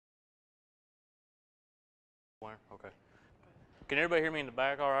Okay. Can everybody hear me in the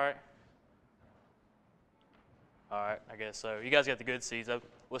back all right? All right, I guess so. You guys got the good seats. I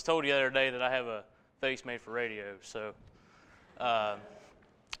was told the other day that I have a face made for radio, so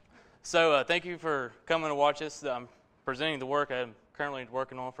thank you for coming to watch this. I'm presenting the work I'm currently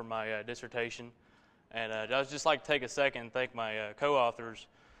working on for my dissertation, and I'd just like to take a second and thank my co-authors,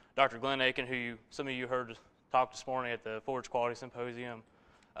 Dr. Glen Aiken, who some of you heard talk this morning at the Forage Quality Symposium,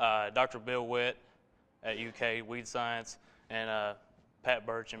 Dr. Bill Witt at UK Weed Science, and Pat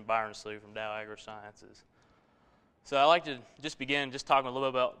Burch and Byron Sleugh from Dow Agri-Sciences. So I'd like to just begin just talking a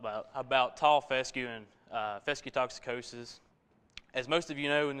little bit about tall fescue and fescue toxicosis. As most of you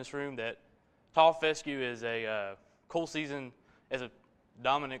know in this room, that tall fescue is a cool season, as a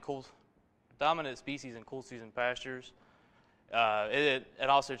dominant species in cool season pastures. It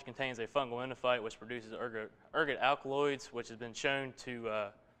also contains a fungal endophyte which produces ergot alkaloids, which has been shown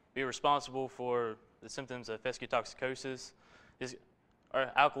to be responsible for the symptoms of fescue toxicosis. These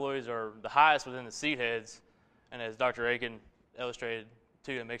alkaloids are the highest within the seedheads, and as Dr. Aiken illustrated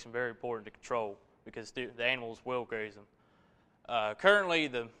too, it makes them very important to control because the animals will graze them. Currently,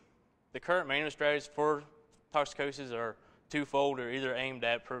 the current management strategies for toxicosis are twofold. They're either aimed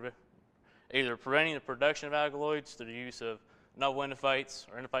at preventing the production of alkaloids through the use of novel endophytes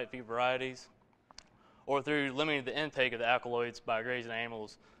or endophyte-free varieties, or through limiting the intake of the alkaloids by grazing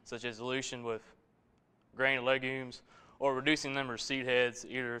animals, such as dilution with grain and legumes, or reducing the number of seed heads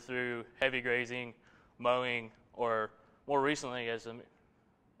either through heavy grazing, mowing, or more recently as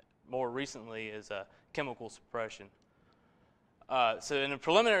chemical suppression. So in a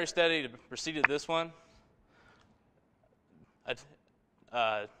preliminary study that preceded this one, it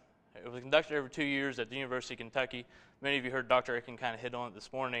was conducted over 2 years at the University of Kentucky. Many of you heard Dr. Aiken kind of hit on it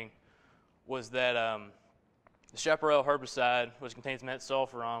this morning, was that the chaparral herbicide, which contains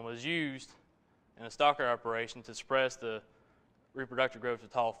metsulfuron, was used in a stalker operation to suppress the reproductive growth of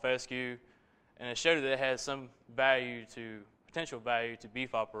tall fescue, and it showed that it has some potential value to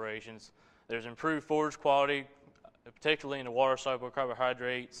beef operations. There's improved forage quality, particularly in the water-soluble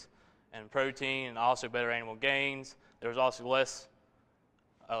carbohydrates and protein, and also better animal gains. There was also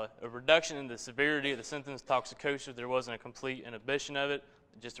a reduction in the severity of the symptoms of toxicosis. There wasn't a complete inhibition of it,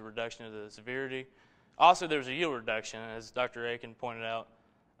 just a reduction of the severity. Also, there was a yield reduction, as Dr. Aiken pointed out.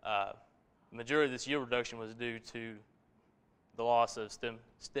 The majority of this yield reduction was due to the loss of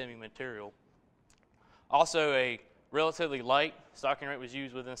stemming material. Also, a relatively light stocking rate was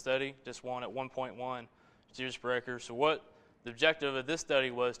used within the study, just one at 1.1 steers per acre. So what the objective of this study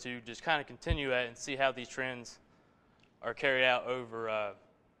was to just kind of continue at and see how these trends are carried out over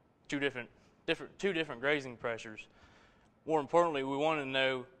two different grazing pressures. More importantly, we wanted to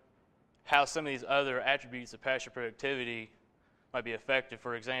know how some of these other attributes of pasture productivity might be affected.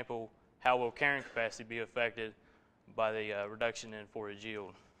 For example, how will carrying capacity be affected by the reduction in forage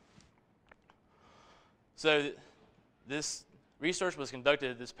yield? So this research was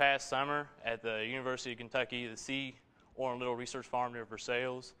conducted this past summer at the University of Kentucky, the C. Orrin Little Research Farm near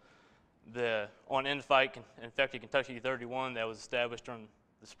Versailles. On endophyte infected Kentucky 31 that was established during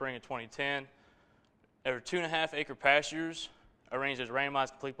the spring of 2010. There were 2.5 acre pastures arranged as a randomized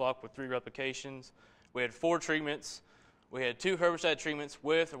complete block with 3 replications. We had 4 treatments. We had 2 herbicide treatments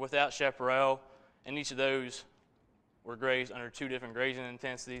with or without chaparral, and each of those were grazed under 2 different grazing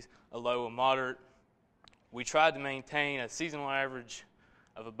intensities, a low and moderate. We tried to maintain a seasonal average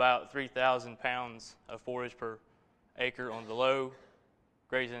of about 3,000 pounds of forage per acre on the low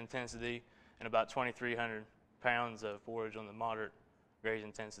grazing intensity and about 2,300 pounds of forage on the moderate grazing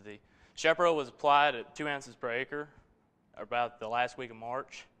intensity. Chaparral was applied at 2 ounces per acre about the last week of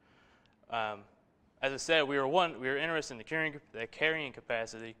March. As I said, we were interested in the carrying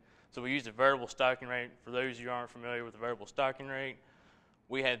capacity, so we used a variable stocking rate. For those of you who aren't familiar with the variable stocking rate,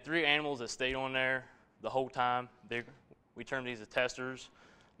 we had 3 animals that stayed on there the whole time. We termed these as testers.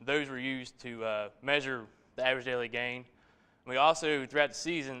 Those were used to measure the average daily gain. We also, throughout the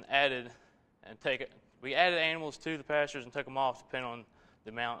season, added animals to the pastures and took them off depending on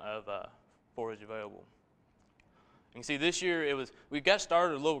the amount of forage available. You can see this year we got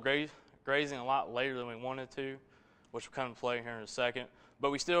started a little grazing a lot later than we wanted to, which will come into play here in a second, but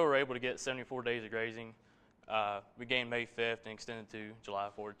we still were able to get 74 days of grazing. We gained May 5th and extended to July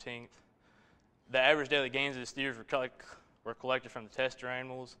 14th. The average daily gains of the steers were collected from the tester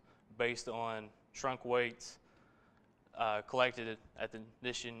animals based on trunk weights collected at the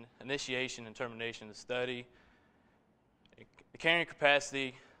initiation and termination of the study. The carrying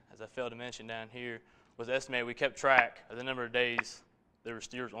capacity, as I failed to mention down here, was estimated. We kept track of the number of days there were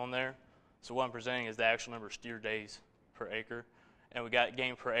steers on there. So what I'm presenting is the actual number of steer days per acre. and we got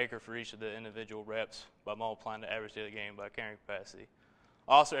gain per acre for each of the individual reps by multiplying the average daily gain by carrying capacity.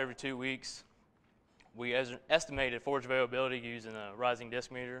 Also, every 2 weeks, we estimated forage availability using a rising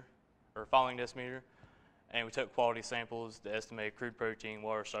disc meter or falling disc meter, and we took quality samples to estimate crude protein,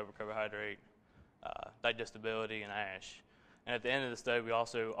 water, soluble carbohydrate, digestibility, and ash. And at the end of the study, we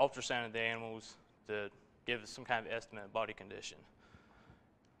also ultrasounded the animals to give us some kind of estimate of body condition.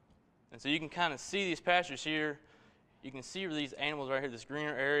 And so you can kind of see these pastures here. You can see these animals right here. This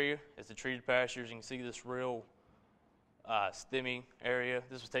greener area is the treated pastures. You can see this real stemmy area.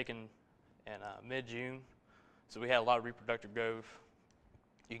 This was taken in mid-June, so we had a lot of reproductive growth.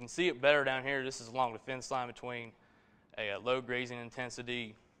 You can see it better down here. This is along the fence line between a low grazing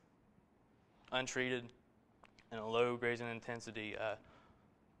intensity untreated and a low grazing intensity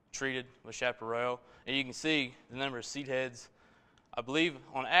treated with chaparral. And you can see the number of seed heads. I believe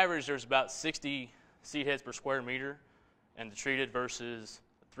on average there's about 60 seed heads per square meter, and the treated versus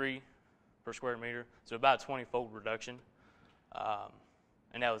 3 per square meter, so about a 20-fold reduction.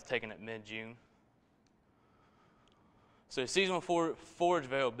 And that was taken at mid-June. So seasonal forage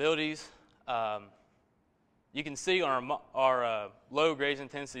availabilities, you can see on our low grazing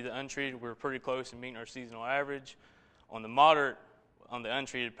intensity, the untreated, we're pretty close to meeting our seasonal average. On the moderate, on the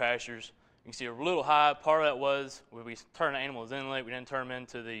untreated pastures, you can see a little high. Part of that was when we turned the animals in late, we didn't turn them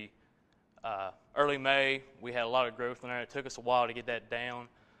into the early May. We had a lot of growth in there. It took us a while to get that down,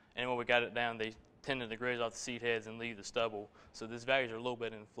 and when we got it down, they tended to graze off the seed heads and leave the stubble. So these values are a little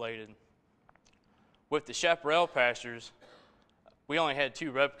bit inflated. With the chaparral pastures, we only had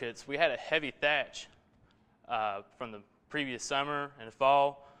 2 replicates. We had a heavy thatch from the previous summer and the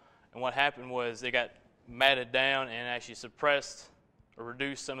fall, and what happened was they got matted down and actually suppressed or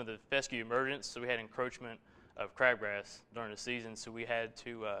reduced some of the fescue emergence, so we had encroachment of crabgrass during the season, so we had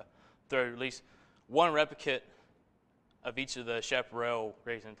to throw at least 1 replicate of each of the chaparral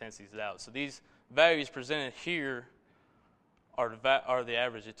grazing intensities out. So these values presented here are the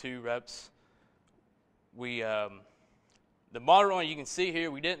average of 2 reps. The moderate one you can see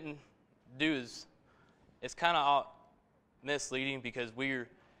here, we didn't do it's kind of misleading because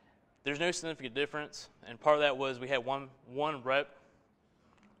there's no significant difference, and part of that was we had one rep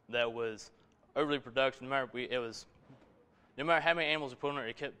that was overly productive. No matter how many animals we put on it,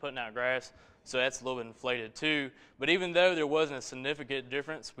 it kept putting out grass, so that's a little bit inflated too. But even though there wasn't a significant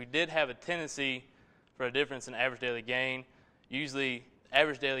difference, we did have a tendency for a difference in average daily gain. Usually,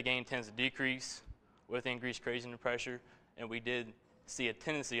 average daily gain tends to decrease with increased grazing pressure, and we did see a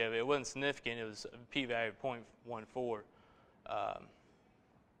tendency of it. It wasn't significant. It was a p-value of 0.14.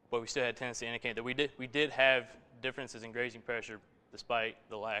 But we still had a tendency to indicate that we did have differences in grazing pressure despite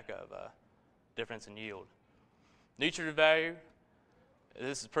the lack of difference in yield. Nutrient value,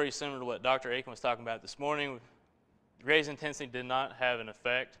 this is pretty similar to what Dr. Aiken was talking about this morning. The grazing intensity did not have an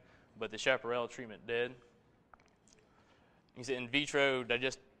effect, but the chaparral treatment did. You can see in vitro,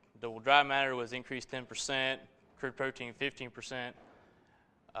 the dry matter was increased 10%, crude protein 15%.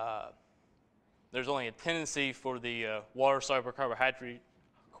 There's only a tendency for the water-soluble carbohydrate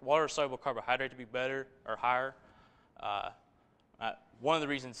to be better or higher. One of the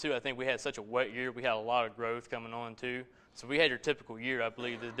reasons too, I think we had such a wet year, we had a lot of growth coming on too. So if we had your typical year, I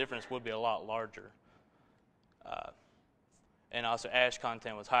believe the difference would be a lot larger. And also ash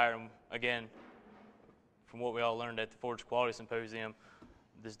content was higher. And again, from what we all learned at the Forage Quality Symposium,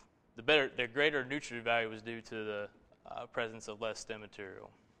 the greater nutrient value was due to the presence of less stem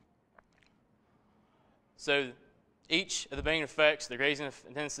material. So each of the main effects, the grazing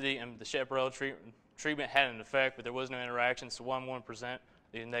intensity and the chaparral treatment had an effect, but there was no interaction. So what I'm going to present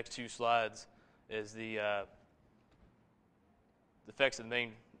these next 2 slides is the effects of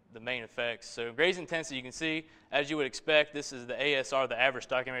the main effects. So grazing intensity, you can see, as you would expect, this is the ASR, the average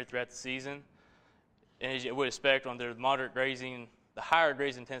stocking rate throughout the season. And as you would expect, on the moderate grazing, the higher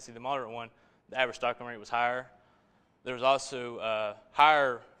grazing intensity, the moderate one, the average stocking rate was higher. There was also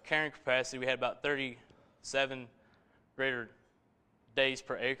higher carrying capacity. We had about 37 greater days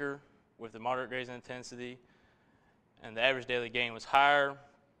per acre with the moderate grazing intensity, and the average daily gain was higher,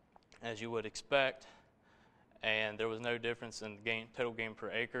 as you would expect, and there was no difference in total gain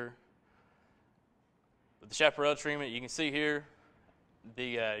per acre. With the chaparral treatment, you can see here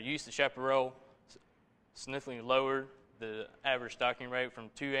the use of chaparral significantly lowered the average stocking rate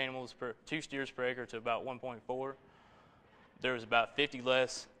from 2 steers per acre to about 1.4. There was about 50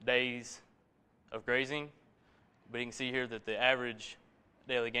 less days of grazing, but you can see here that the average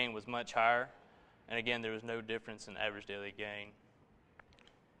daily gain was much higher, and again, there was no difference in average daily gain.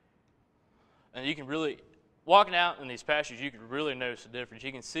 And you can really, walking out in these pastures, you can really notice the difference.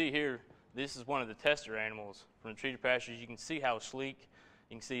 You can see here this is one of the tester animals from the treated pastures. You can see how sleek.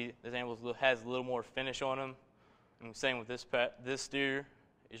 You can see this animal has a little more finish on him. And same with this steer.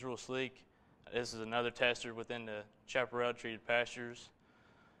 He's real sleek. This is another tester within the chaparral treated pastures.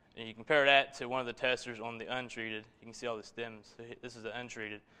 And you compare that to one of the testers on the untreated. You can see all the stems. So this is the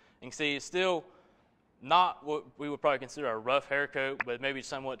untreated. You can see it's still not what we would probably consider a rough hair coat, but maybe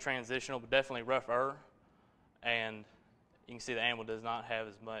somewhat transitional, but definitely rougher. And you can see the animal does not have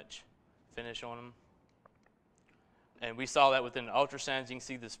as much finish on him. And we saw that within the ultrasounds. You can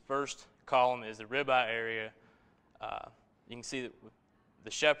see this first column is the ribeye area. You can see that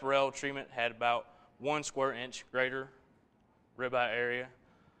the chaparral treatment had about 1 square inch greater ribeye area.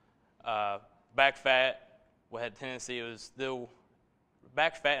 Back fat had tendency, it was still,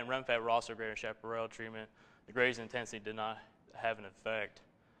 back fat and run fat were also greater in chaparral treatment. The grazing intensity did not have an effect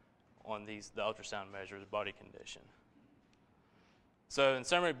on the ultrasound measures of body condition. So in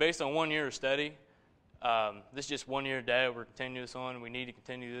summary, based on 1 year of study, this is just 1 year of data we're continuous on. We need to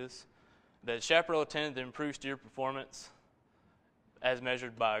continue this. The chaparral tended to improve steer performance as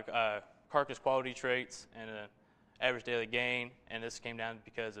measured by carcass quality traits and average daily gain, and this came down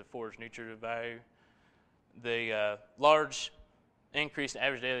because of forage nutritive value. The large increase in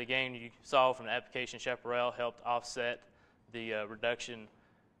average daily gain you saw from the application of chaparral helped offset the reduction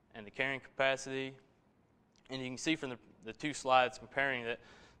in the carrying capacity. And you can see from the 2 slides comparing that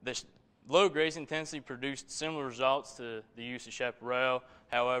the low grazing intensity produced similar results to the use of chaparral.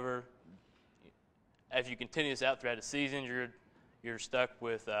 However, as you continue this out throughout the season, you're stuck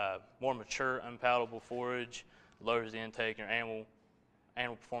with more mature, unpalatable forage, lowers the intake, and your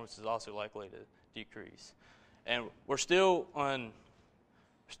animal performance is also likely to decrease. And we're still on,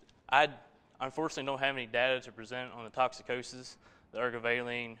 I unfortunately don't have any data to present on the toxicosis, the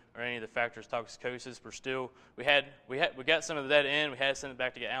ergovaline, or any of the factors of toxicosis. We're still, we got some of that in, we had to send it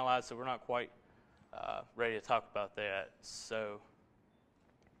back to get analyzed, so we're not quite ready to talk about that. So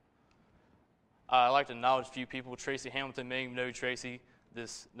I'd like to acknowledge a few people. Tracy Hamilton, many of you know Tracy.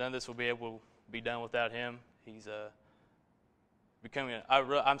 None of this will be able to be done without him. He's becoming,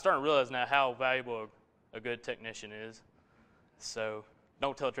 I'm starting to realize now how valuable a good technician is. So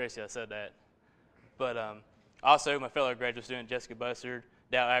don't tell Tracy I said that. But also my fellow graduate student, Jessica Bussard,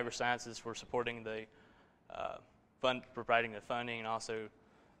 Dow Agri-Sciences, for supporting the providing the funding, and also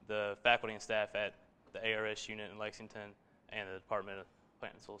the faculty and staff at the ARS unit in Lexington and the Department of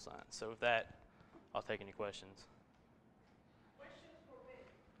Plant and Soil Science. So with that, I'll take any questions. Questions for Witt?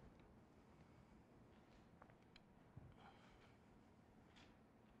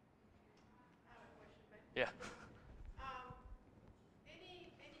 I have a question, Ben. Yeah.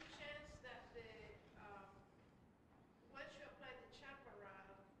 Any chance that once you apply the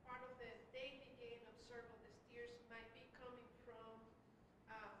chaparral, part of the daily gain observed on the steers might be coming from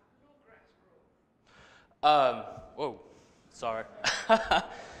bluegrass growth? Whoa, sorry.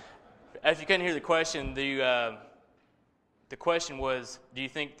 If you couldn't hear the question, the question was, do you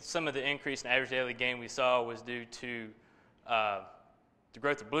think some of the increase in average daily gain we saw was due to the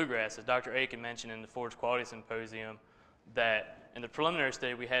growth of bluegrass? As Dr. Aiken mentioned in the Forage Quality Symposium, that in the preliminary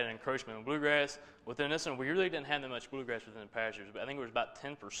study we had an encroachment in bluegrass. Within this one, we really didn't have that much bluegrass within the pastures, but I think it was about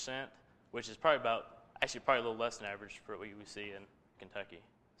 10%, which is probably probably a little less than average for what you would see in Kentucky.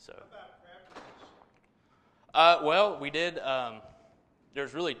 So. Well, we did.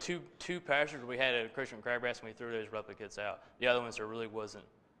 There's really two pastures where we had an encroachment crabgrass, and we threw those replicates out. The other ones, there really wasn't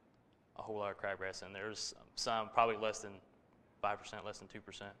a whole lot of crabgrass in there. There's some probably less than 5%, less than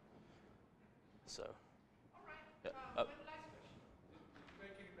 2%. So. All right. Yeah. One last question. Did you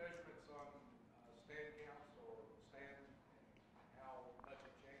make any measurements on stand counts or stand and how much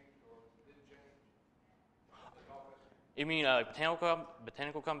it changed or didn't change? You mean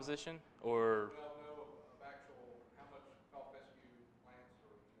botanical composition, or? Well, no, of actual how much Fescue plants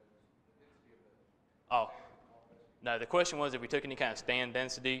or the density of the Oh, no. The question was if we took any kind of stand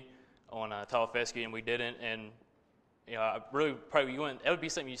density on tall fescue, and we didn't. And really probably it would be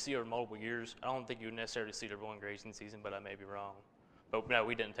something you see over multiple years. I don't think you would necessarily see it over one grazing season, but I may be wrong. But no,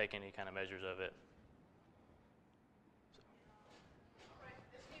 we didn't take any kind of measures of it.